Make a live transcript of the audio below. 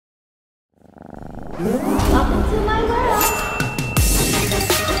Welcome to my world.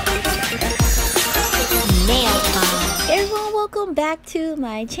 Nail time. Hey everyone, welcome back to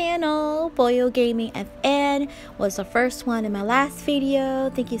my channel. Boyo Gaming FN was the first one in my last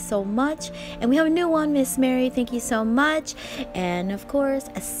video. Thank you so much. And we have a new one, Miss Mary. Thank you so much. And of course,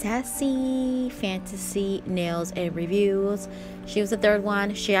 a SassyFantasie nails and reviews. She was the third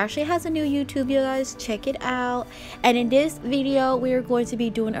one. She actually has a new YouTube, you guys. Check it out. And in this video, we are going to be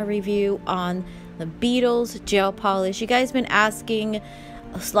doing a review on the Beetles gel polish. You guys been asking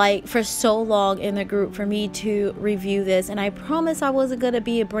like for so long in the group for me to review this, and I promised I wasn't gonna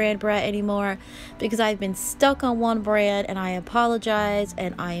be a brand brat anymore because I've been stuck on one brand, and I apologize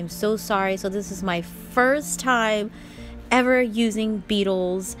and I am so sorry. So this is my first time ever using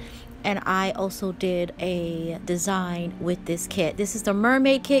Beetles, and I also did a design with this kit. This is the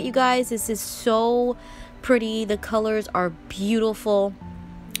Mermaid kit, you guys. This is so pretty. The colors are beautiful.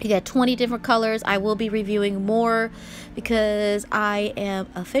 You got 20 different colors. I will be reviewing more because I am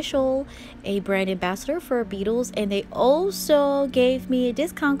a brand ambassador for Beetles, and they also gave me a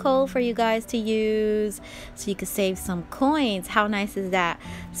discount code for you guys to use so you can save some coins. How nice is that?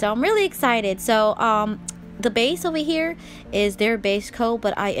 So I'm really excited. So the base over here is their base coat,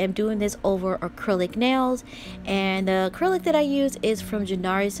 but I am doing this over acrylic nails, and the acrylic that I use is from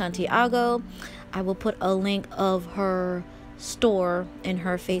Santiago. I will put a link of her store in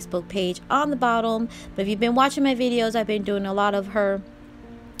her Facebook page on the bottom. But if you've been watching my videos, I've been doing a lot of her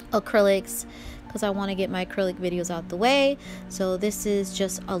acrylics because I want to get my acrylic videos out the way. So this is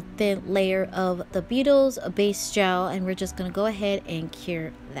just a thin layer of the Beetles base gel, and we're just going to go ahead and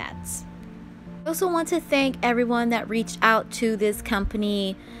cure that. I also want to thank everyone that reached out to this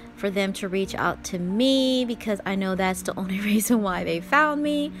company for them to reach out to me, because I know that's the only reason why they found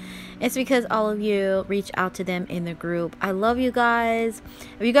me. It's because all of you reach out to them in the group. I love you guys.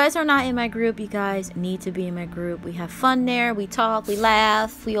 If you guys are not in my group, you guys need to be in my group. We have fun there. We talk, we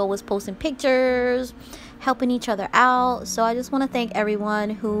laugh, we always posting pictures, helping each other out. So I just want to thank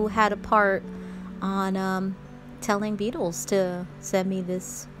everyone who had a part on telling Beetles to send me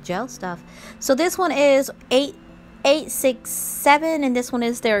this gel stuff. So this one is 867, and this one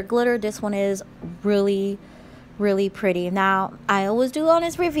is their glitter. This one is really pretty. Now, I always do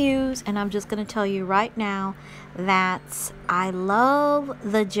honest reviews, and I'm just gonna tell you right now that I love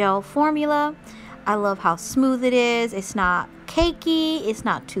the gel formula. I love how smooth it is. It's not cakey, it's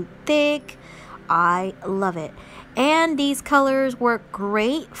not too thick. I love it. And these colors work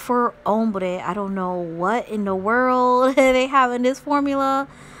great for ombre. I don't know what in the world they have in this formula,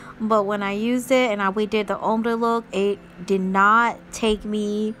 but when I used it and we did the ombre look, it did not take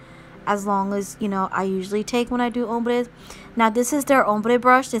me as long as, you know, I usually take when I do ombres. Now this is their ombre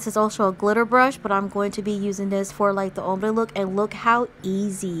brush. This is also a glitter brush, but I'm going to be using this for like the ombre look, and look how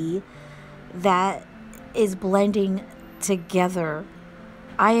easy that is blending together.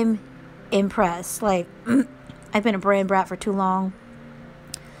 I am impressed. Like I've been a brand brat for too long.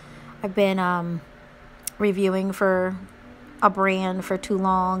 I've been reviewing for a brand for too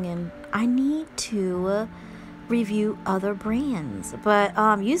long, and I need to review other brands. But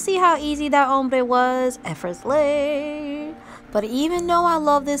you see how easy that ombre was, effortlessly. But even though I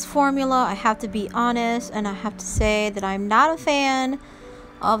love this formula, I have to be honest, and I have to say that I'm not a fan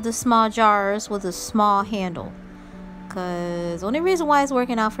of the small jars with a small handle, because the only reason why it's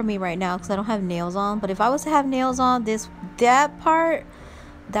working out for me right now because I don't have nails on. But if I was to have nails on, that part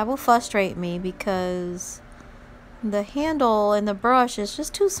that will frustrate me, because the handle and the brush is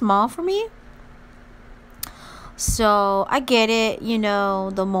just too small for me. So I get it, you know,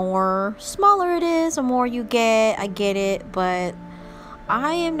 the more smaller it is, the more you get. I get it, but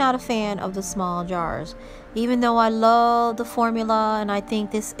I am not a fan of the small jars, even though I love the formula and I think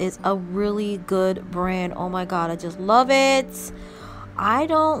this is a really good brand. Oh my god, I just love it. I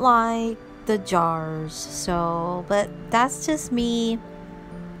don't like the jars, so, but that's just me.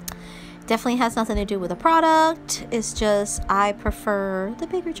 Definitely has nothing to do with the product. It's just I prefer the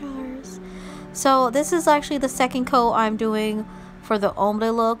bigger jars. So this is actually the second coat I'm doing for the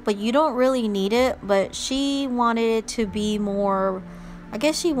ombre look, but you don't really need it. But she wanted it to be more, I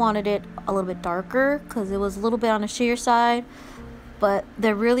guess she wanted it a little bit darker because it was a little bit on the sheer side. But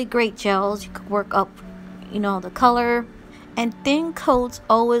they're really great gels. You could work up, you know, the color, and thin coats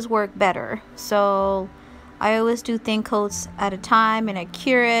always work better. So I always do thin coats at a time, and I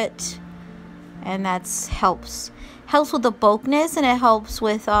cure it, and that's helps with the bulkiness, and it helps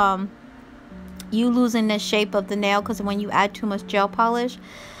with you losing the shape of the nail, because when you add too much gel polish,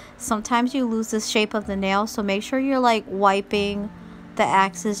 sometimes you lose the shape of the nail. So make sure you're like wiping the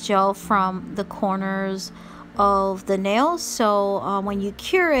excess gel from the corners of the nails, so when you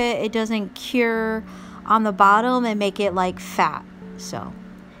cure it, it doesn't cure on the bottom and make it like fat. So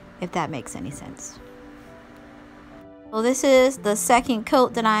if that makes any sense. So this is the second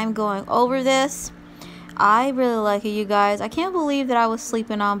coat that I'm going over this. I really like it, you guys. I can't believe that I was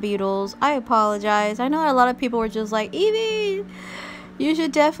sleeping on Beetles. I apologize. I know a lot of people were just like, Evie, you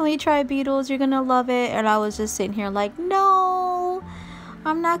should definitely try Beetles, you're gonna love it. And I was just sitting here like, no,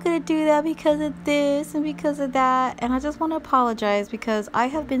 I'm not gonna do that because of this and because of that. And I just want to apologize because I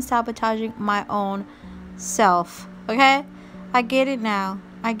have been sabotaging my own self. Okay, I get it now.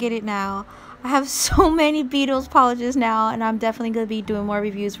 I get it now. I have so many Beetles polishes now, and I'm definitely gonna be doing more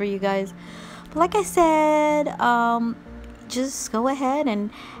reviews for you guys. But like I said, just go ahead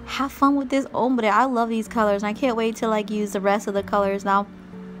and have fun with this ombre. I love these colors, and I can't wait to like use the rest of the colors. Now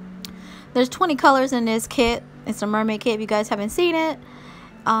there's 20 colors in this kit. It's a mermaid kit if you guys haven't seen it.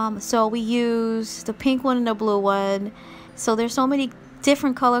 So we use the pink one and the blue one. So there's so many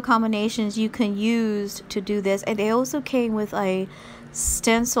different color combinations you can use to do this. And they also came with a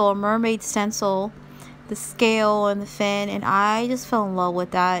stencil, a mermaid stencil, the scale and the fin, and I just fell in love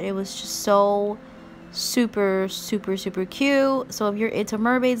with that. It was just so super cute. So if you're into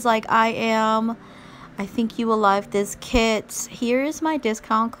mermaids like I am, I think you will love this kit. Here's my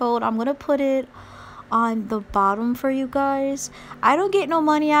discount code. I'm gonna put it on the bottom for you guys. I don't get no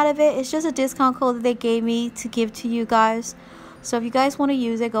money out of it. It's just a discount code that they gave me to give to you guys. So if you guys want to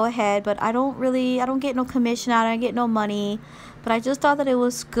use it, go ahead. But I don't get no commission out of it. I get no money. But I just thought that it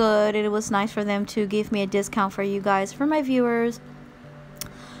was good, and it was nice for them to give me a discount for you guys, for my viewers,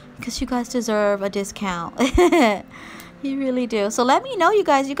 because you guys deserve a discount. You really do. So let me know, you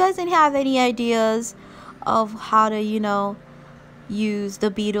guys. You guys didn't have any ideas of how to, you know, use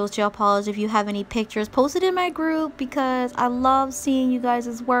the Beetles gel polish. If you have any pictures, post it in my group, because I love seeing you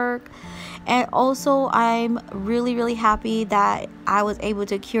guys' work. And also, I'm really happy that I was able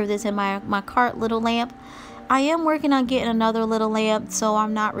to cure this in my Makartt little lamp. I am working on getting another little lamp, so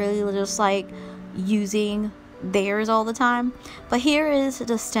I'm not really just like using theirs all the time. But here is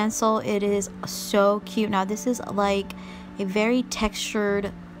the stencil. It is so cute. Now this is like a very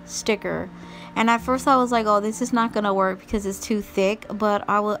textured sticker, and at first I was like, oh, this is not gonna work because it's too thick, but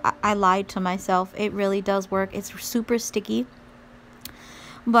I lied to myself. It really does work. It's super sticky,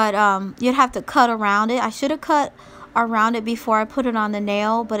 but you'd have to cut around it. I should have cut around it before I put it on the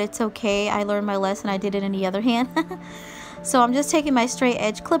nail, but it's okay. I learned my lesson. I did it in the other hand. So I'm just taking my straight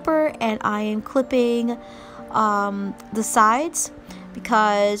edge clipper, and I am clipping the sides,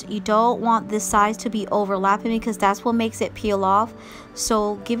 because you don't want the sides to be overlapping, because that's what makes it peel off.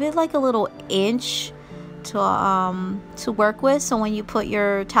 So give it like a little inch to work with, so when you put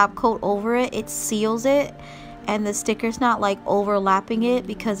your top coat over it, it seals it and the sticker's not like overlapping it,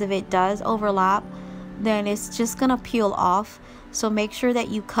 because if it does overlap, then it's just gonna peel off. So make sure that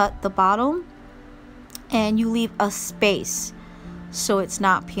you cut the bottom and you leave a space so it's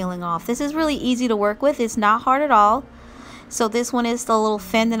not peeling off. This is really easy to work with. It's not hard at all. So this one is the little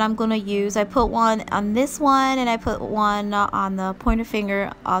fin that I'm gonna use. I put one on this one, and I put one on the pointer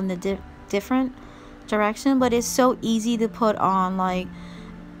finger on the different direction, but it's so easy to put on. Like,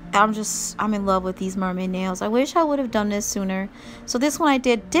 I'm in love with these mermaid nails. I wish I would have done this sooner. So this one I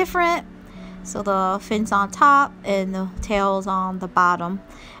did different. So the fin's on top and the tail's on the bottom,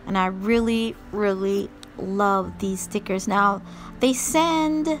 and I really love these stickers. Now they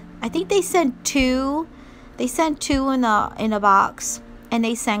send, I think they sent two. They sent two in a box, and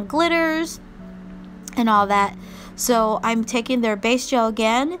they send glitters and all that. So I'm taking their base gel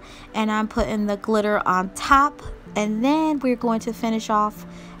again, and I'm putting the glitter on top, and then we're going to finish off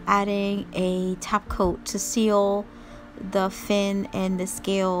adding a top coat to seal the fin and the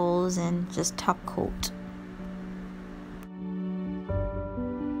scales, and just top coat.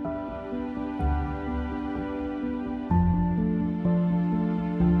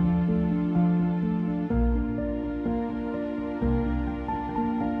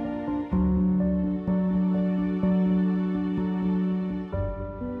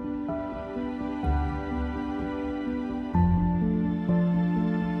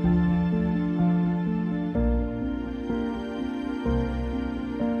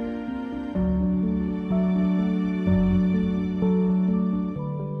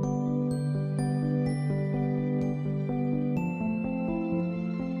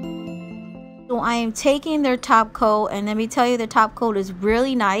 So I am taking their top coat, and let me tell you, the top coat is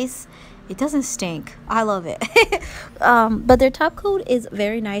really nice. It doesn't stink. I love it. But their top coat is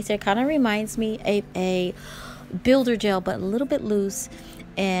very nice. It kind of reminds me of a builder gel, but a little bit loose.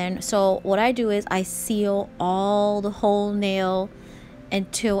 And so what I do is I seal all the whole nail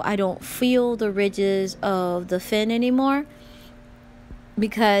until I don't feel the ridges of the fin anymore,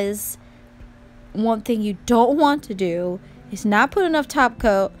 because one thing you don't want to do is not put enough top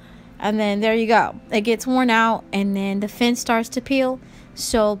coat, and then there you go, it gets worn out and then the fin starts to peel.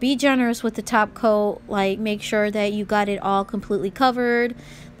 So be generous with the top coat. Like, make sure that you got it all completely covered,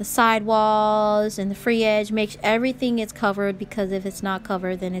 the sidewalls and the free edge, make everything is covered, because if it's not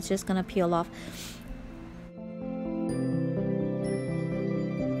covered then it's just gonna peel off.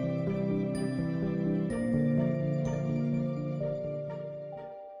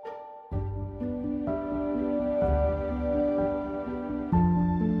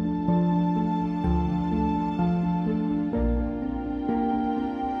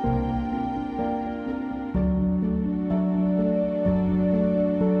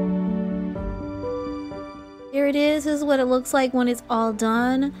 Here it is. This is what it looks like when it's all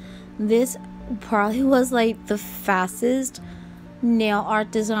done. This probably was like the fastest nail art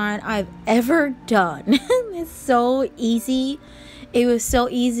design I've ever done. It's so easy. It was so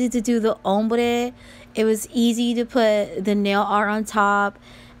easy to do the ombre. It was easy to put the nail art on top.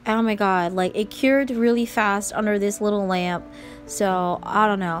 Oh my god, like, it cured really fast under this little lamp. So I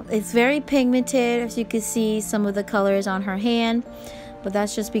don't know, it's very pigmented, as you can see some of the colors on her hand, but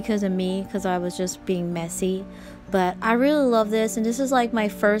that's just because of me, because I was just being messy. But I really love this, and this is like my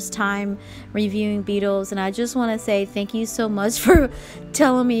first time reviewing Beetles, and I just want to say thank you so much for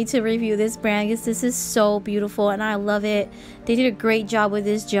telling me to review this brand, because this is so beautiful and I love it. They did a great job with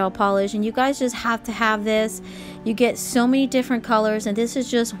this gel polish, and you guys just have to have this. You get so many different colors, and this is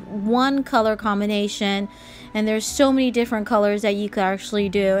just one color combination, and there's so many different colors that you could actually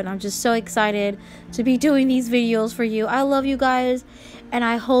do, and I'm just so excited to be doing these videos for you. I love you guys, and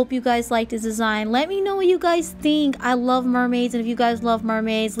I hope you guys like this design. Let me know what you guys think. I love mermaids, and if you guys love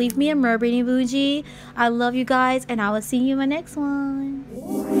mermaids, leave me a mermaid emoji. I love you guys, and I will see you in my next one.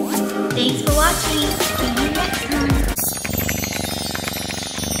 Thanks for watching.